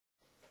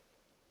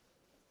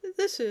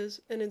This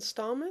is an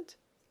installment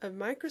of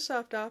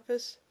Microsoft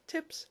Office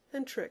Tips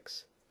and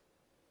Tricks.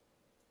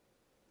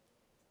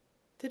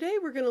 Today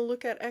we're going to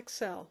look at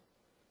Excel.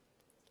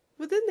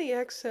 Within the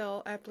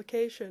Excel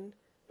application,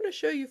 I'm going to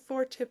show you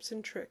 4 tips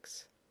and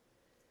tricks.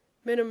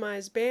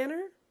 Minimize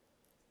banner,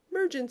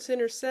 merge and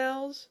center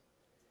cells,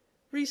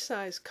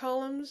 resize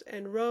columns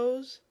and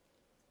rows,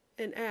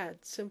 and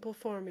add simple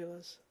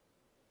formulas.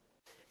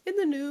 In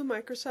the new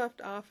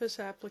Microsoft Office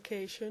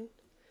application,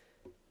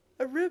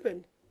 a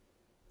ribbon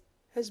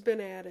has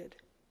been added.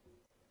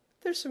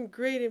 There's some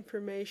great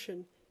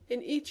information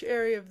in each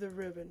area of the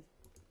ribbon.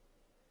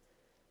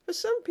 But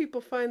some people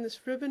find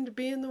this ribbon to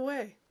be in the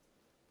way,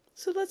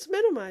 so let's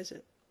minimize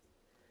it.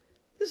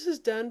 This is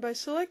done by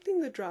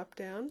selecting the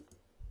drop-down,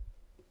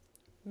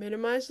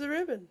 minimize the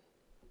ribbon.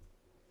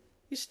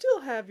 You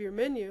still have your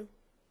menu,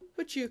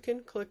 which you can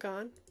click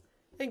on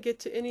and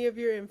get to any of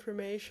your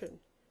information.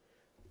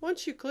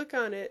 Once you click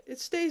on it, it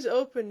stays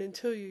open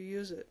until you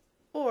use it,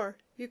 or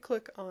you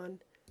click on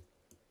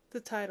the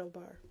title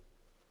bar.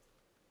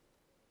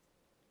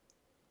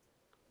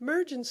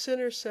 Merge and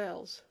center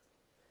cells.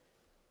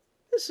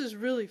 This is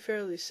really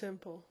fairly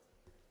simple.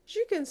 As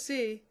you can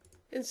see,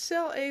 in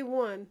cell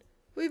A1,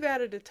 we've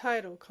added a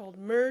title called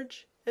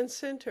Merge and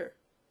Center.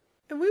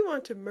 And we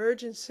want to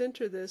merge and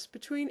center this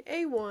between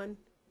A1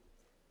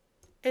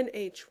 and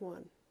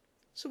H1.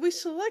 So we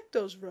select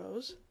those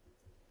rows,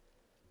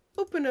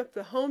 open up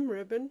the Home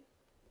ribbon,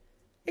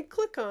 and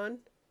click on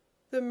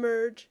the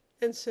Merge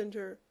and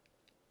Center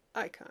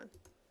icon.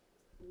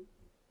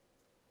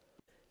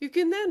 You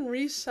can then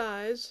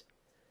resize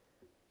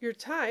your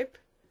type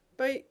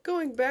by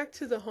going back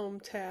to the Home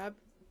tab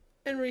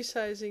and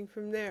resizing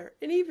from there,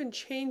 and even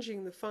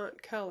changing the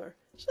font color.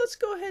 So let's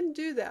go ahead and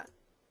do that.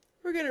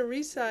 We're going to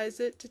resize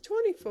it to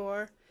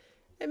 24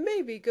 and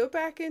maybe go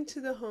back into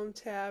the Home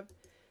tab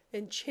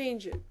and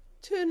change it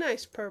to a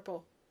nice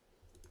purple.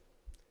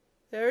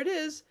 There it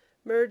is,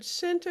 Merge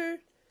Center,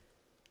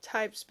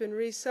 type's been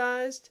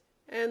resized,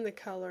 and the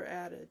color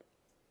added.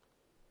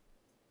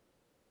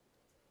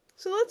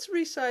 So let's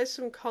resize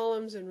some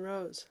columns and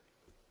rows.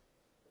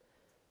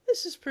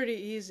 This is pretty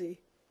easy.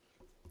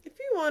 If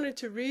you wanted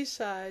to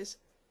resize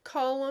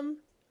column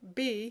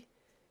B,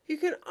 you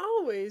can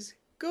always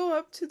go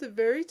up to the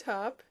very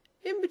top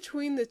in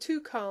between the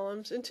 2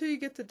 columns until you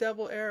get the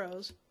double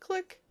arrows,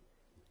 click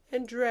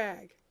and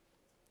drag.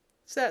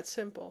 It's that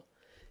simple.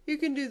 You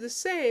can do the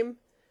same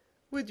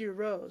with your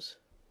rows.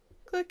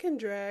 Click and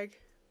drag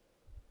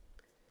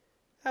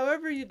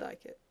however you'd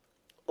like it.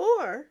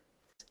 Or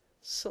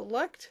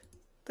select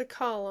the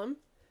column,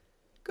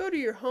 go to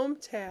your Home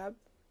tab,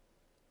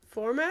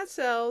 Format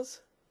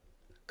Cells,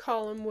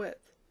 Column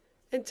Width,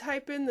 and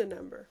type in the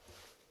number.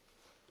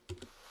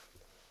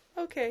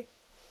 Okay.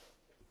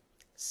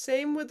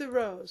 Same with the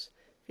rows.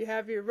 If you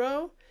have your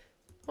row,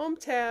 Home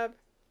tab,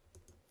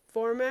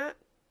 Format,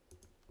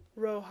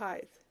 Row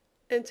Height,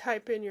 and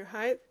type in your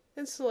height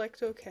and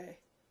select OK.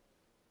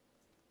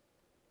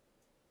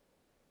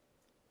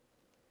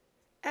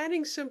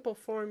 Adding simple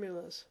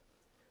formulas.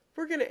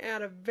 We're going to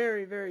add a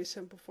very, very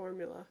simple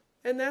formula,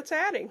 and that's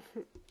adding.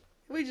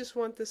 We just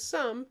want the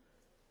sum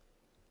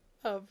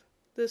of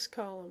this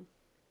column.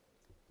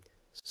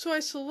 So I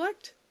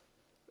select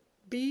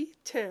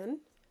B10,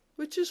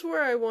 which is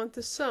where I want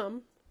the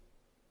sum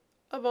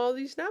of all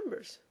these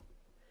numbers.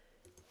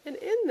 And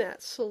in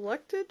that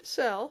selected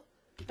cell,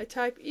 I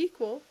type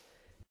equal.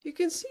 You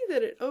can see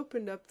that it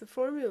opened up the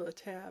Formula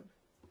tab.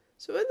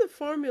 So in the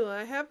formula,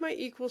 I have my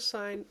equal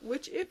sign,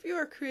 which if you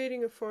are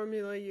creating a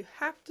formula, you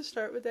have to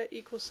start with that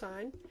equal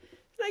sign.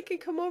 And I can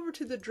come over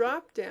to the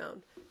drop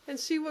down and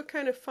see what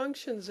kind of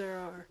functions there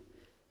are.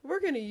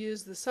 We're going to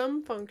use the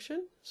sum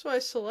function, so I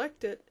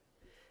select it,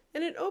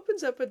 and it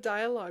opens up a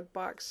dialog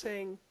box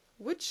saying,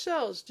 which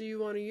cells do you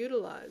want to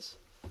utilize?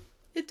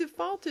 It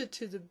defaulted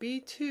to the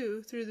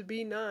B2 through the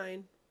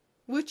B9,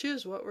 which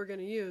is what we're going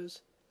to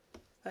use.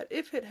 But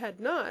if it had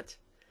not,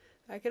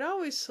 I could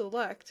always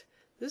select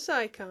this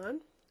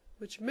icon,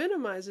 which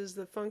minimizes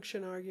the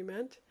function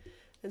argument,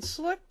 and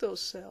select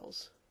those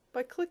cells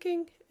by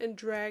clicking and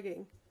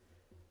dragging.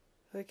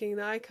 Clicking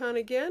the icon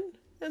again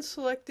and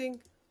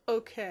selecting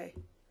OK.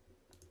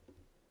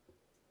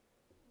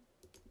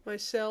 My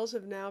cells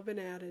have now been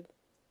added.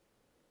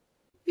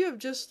 You have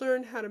just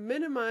learned how to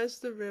minimize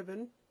the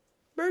ribbon,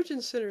 merge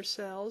and center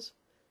cells,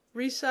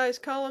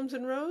 resize columns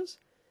and rows,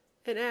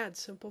 and add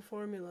simple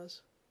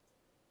formulas.